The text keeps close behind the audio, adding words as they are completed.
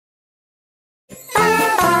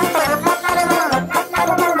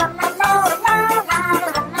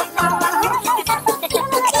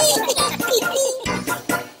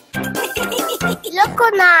Loco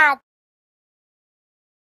Nuts.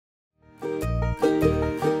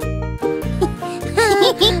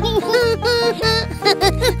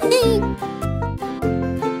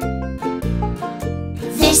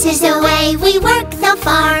 This is the way we work the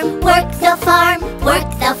farm, work the farm, work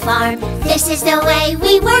the farm. This is the way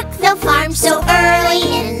we work the farm so early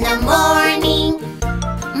in the morning.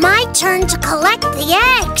 My turn to collect the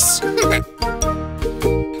eggs.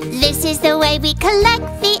 This is the way we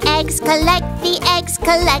collect the eggs, collect the eggs,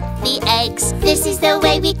 collect the eggs. This is the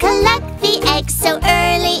way we collect the eggs so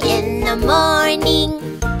early in the morning.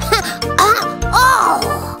 Oh!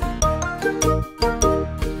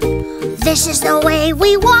 This is the way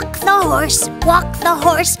we walk the horse, walk the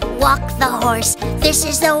horse, walk the horse. This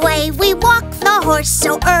is the way we walk the horse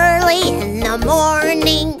so early in the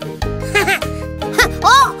morning.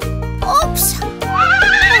 Oh! Oops!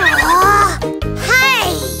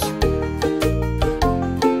 Hey!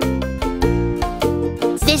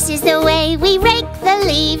 This is the way we rake the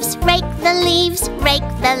leaves, rake the leaves, rake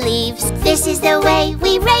the leaves. This is the way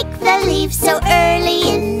we rake the leaves so early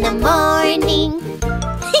in the morning.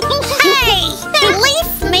 Hey!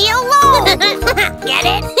 Leave me alone! Get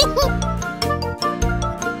it?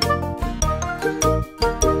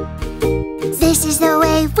 This is the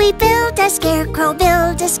way we build a scarecrow,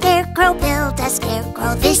 build a scarecrow, build a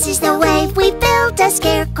scarecrow. This is the way we build a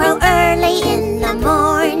scarecrow early in the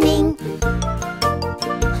morning.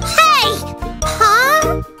 Hey!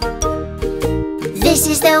 Huh? This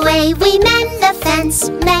is the way we mend the fence,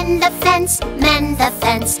 mend the fence, mend the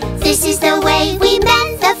fence. This is the way we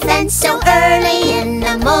mend the fence so early in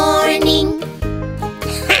the morning.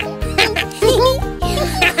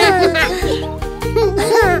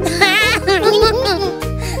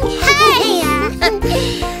 Hey!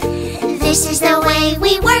 This is the way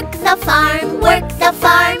we work the farm, work the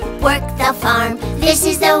farm.